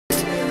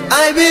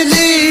I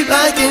believe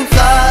I can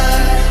fly.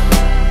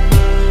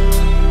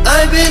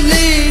 I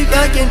believe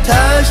I can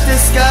touch the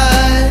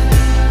sky.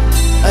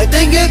 I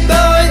think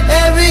about it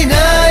every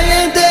night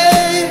and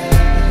day.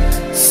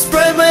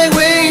 Spread my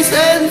wings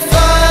and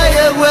fly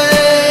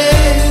away.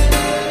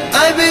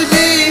 I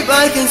believe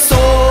I can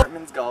soar.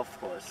 Hartman's Golf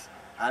Course.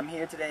 I'm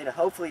here today to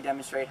hopefully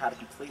demonstrate how to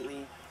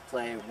completely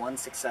play one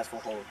successful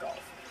hole of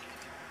golf.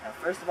 Now,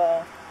 first of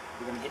all,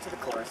 you're going to get to the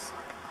course.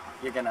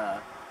 You're going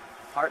to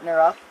partner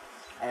up.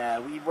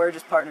 We were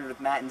just partnered with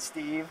Matt and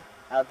Steve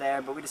out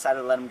there, but we decided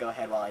to let them go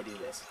ahead while I do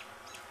this.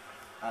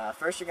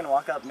 First, you're going to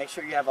walk up, make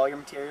sure you have all your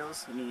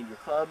materials. You need your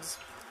clubs,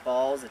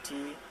 balls, a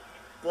tee,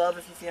 glove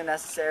if you feel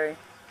necessary,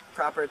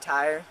 proper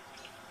attire,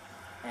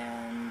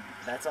 and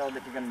that's all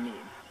that you're going to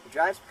need. The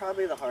drive's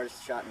probably the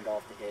hardest shot in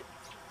golf to hit,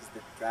 because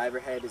the driver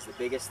head is the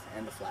biggest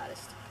and the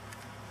flattest.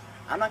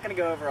 I'm not going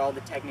to go over all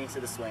the techniques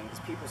of the swing,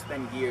 because people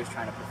spend years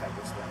trying to perfect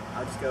their swing.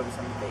 I'll just go over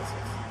some of the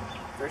basics.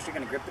 First, you're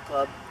going to grip the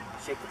club,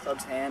 shake the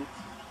club's hand,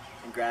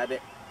 and grab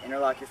it,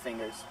 interlock your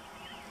fingers,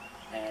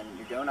 and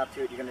you're going up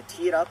to it. You're going to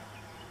tee it up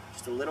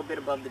just a little bit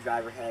above the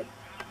driver head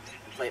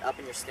and play it up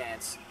in your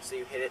stance so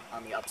you hit it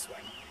on the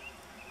upswing.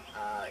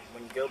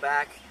 When you go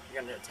back,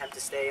 you're going to attempt to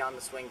stay on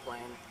the swing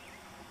plane.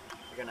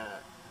 You're going to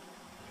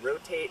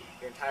rotate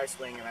your entire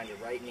swing around your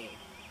right knee.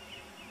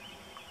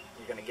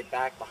 You're going to get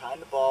back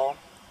behind the ball,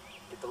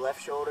 get the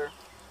left shoulder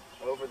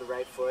over the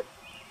right foot.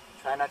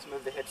 Try not to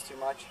move the hips too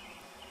much.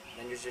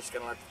 Then you're just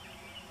going to let.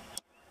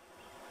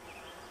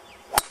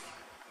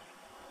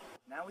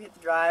 Now we hit the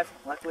drive.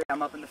 Luckily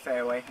I'm up in the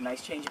fairway, a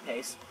nice change of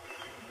pace.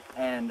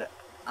 And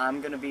I'm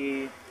going to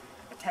be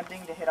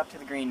attempting to hit up to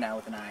the green now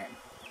with an iron.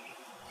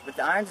 With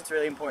the irons, it's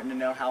really important to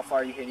know how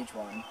far you hit each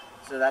one.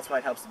 So that's why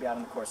it helps to be out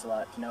on the course a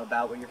lot, to know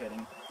about what you're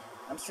hitting.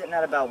 I'm sitting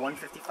at about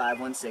 155,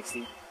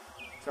 160.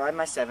 So I have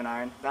my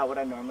 7-iron, about what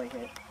I normally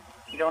hit.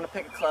 You don't want to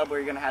pick a club where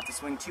you're going to have to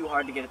swing too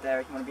hard to get it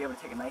there. You want to be able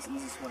to take a nice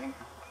easy swing.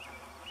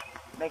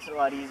 It makes it a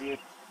lot easier.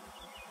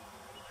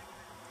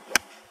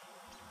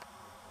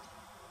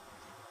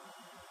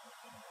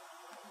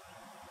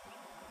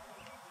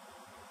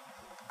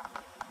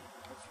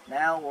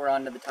 Now we're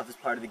on to the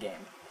toughest part of the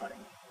game, putting.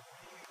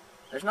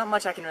 There's not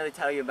much I can really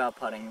tell you about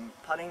putting.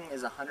 Putting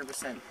is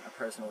 100% a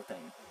personal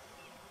thing.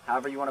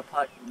 However you want to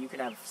putt, you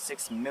can have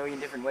 6 million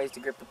different ways to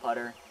grip the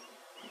putter.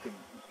 You could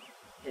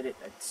hit it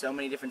at so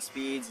many different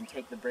speeds and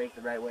take the break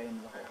the right way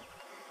into the hole.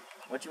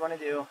 What you want to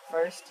do,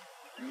 first,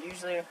 you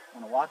usually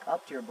want to walk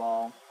up to your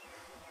ball.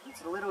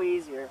 It's a little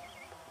easier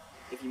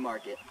if you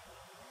mark it.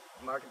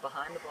 Mark it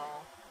behind the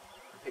ball.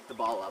 Pick the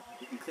ball up.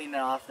 You can clean it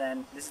off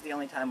then. This is the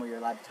only time where you're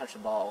allowed to touch the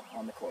ball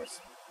on the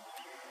course.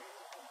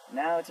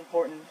 Now it's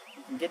important,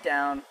 you can get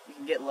down, you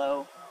can get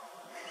low,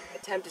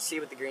 attempt to see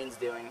what the green's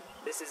doing.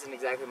 This isn't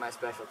exactly my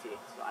specialty,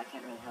 so I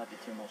can't really help you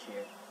too much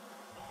here.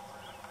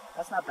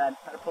 That's not bad.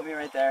 That'll put me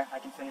right there. I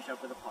can finish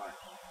up with a par.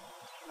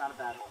 Not a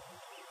bad hole.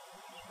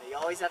 But you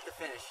always have to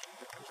finish.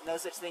 There's no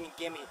such thing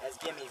as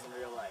gimmies in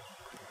real life.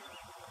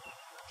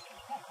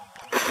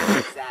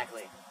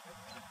 Exactly.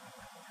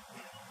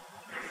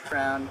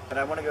 Round, but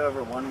I want to go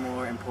over one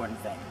more important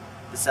thing,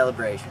 the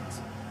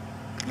celebrations.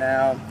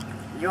 Now,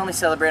 you only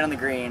celebrate on the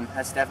green.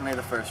 That's definitely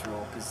the first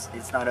rule, because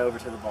it's not over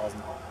till the ball's in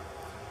the hole.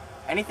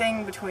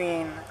 Anything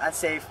between, I'd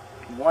say,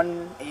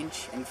 1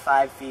 inch and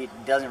 5 feet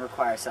doesn't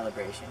require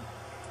celebration.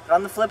 But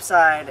on the flip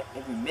side,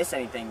 if you miss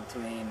anything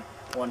between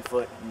 1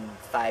 foot and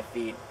 5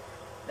 feet,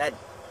 that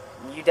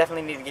you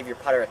definitely need to give your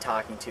putter a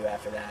talking to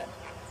after that.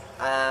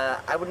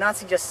 I would not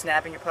suggest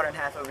snapping your putter in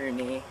half over your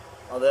knee,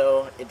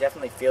 although it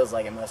definitely feels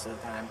like it most of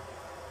the time,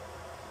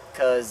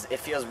 because it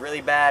feels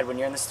really bad when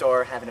you're in the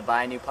store having to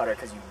buy a new putter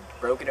because you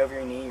broke it over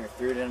your knee or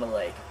threw it in a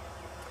lake.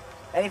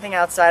 Anything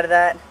outside of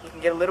that, you can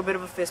get a little bit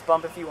of a fist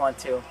bump if you want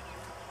to,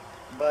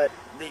 but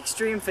the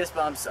extreme fist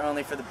bumps are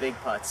only for the big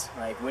putts,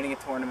 like winning a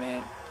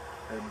tournament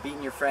or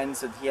beating your friend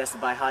so that he has to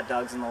buy hot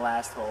dogs in the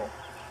last hole.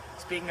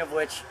 Speaking of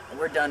which,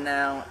 we're done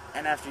now,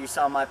 and after you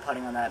saw my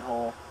putting on that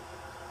hole,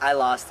 I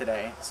lost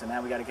today, so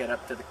now we got to get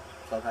up to the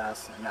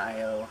clubhouse, and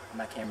I owe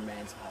my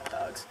cameraman some hot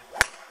dogs.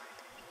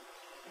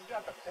 You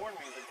got the porn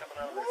music coming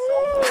out of their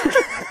cell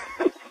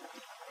phone.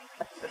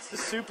 That's the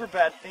super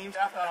bad theme.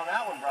 Tap out on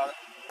that one, brother.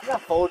 You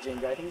got full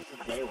ginger. I think he's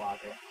just a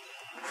daywalker.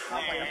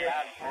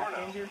 Half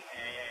ginger?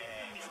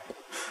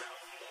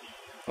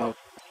 Oh.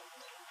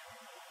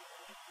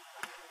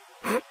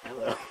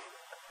 Hello.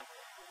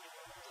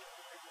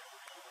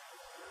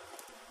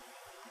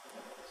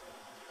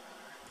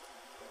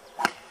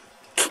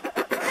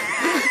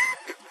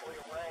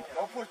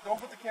 Don't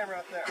put the camera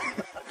out there.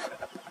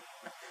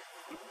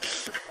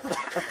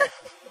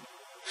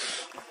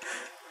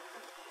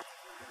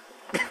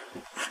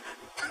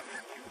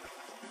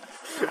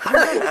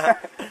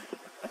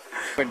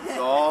 It's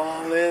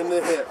all in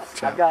the hip.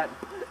 I've got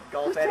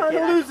golf etiquette.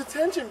 Trying to lose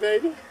attention,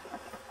 baby.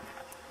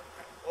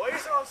 Well,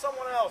 he's on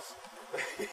someone else.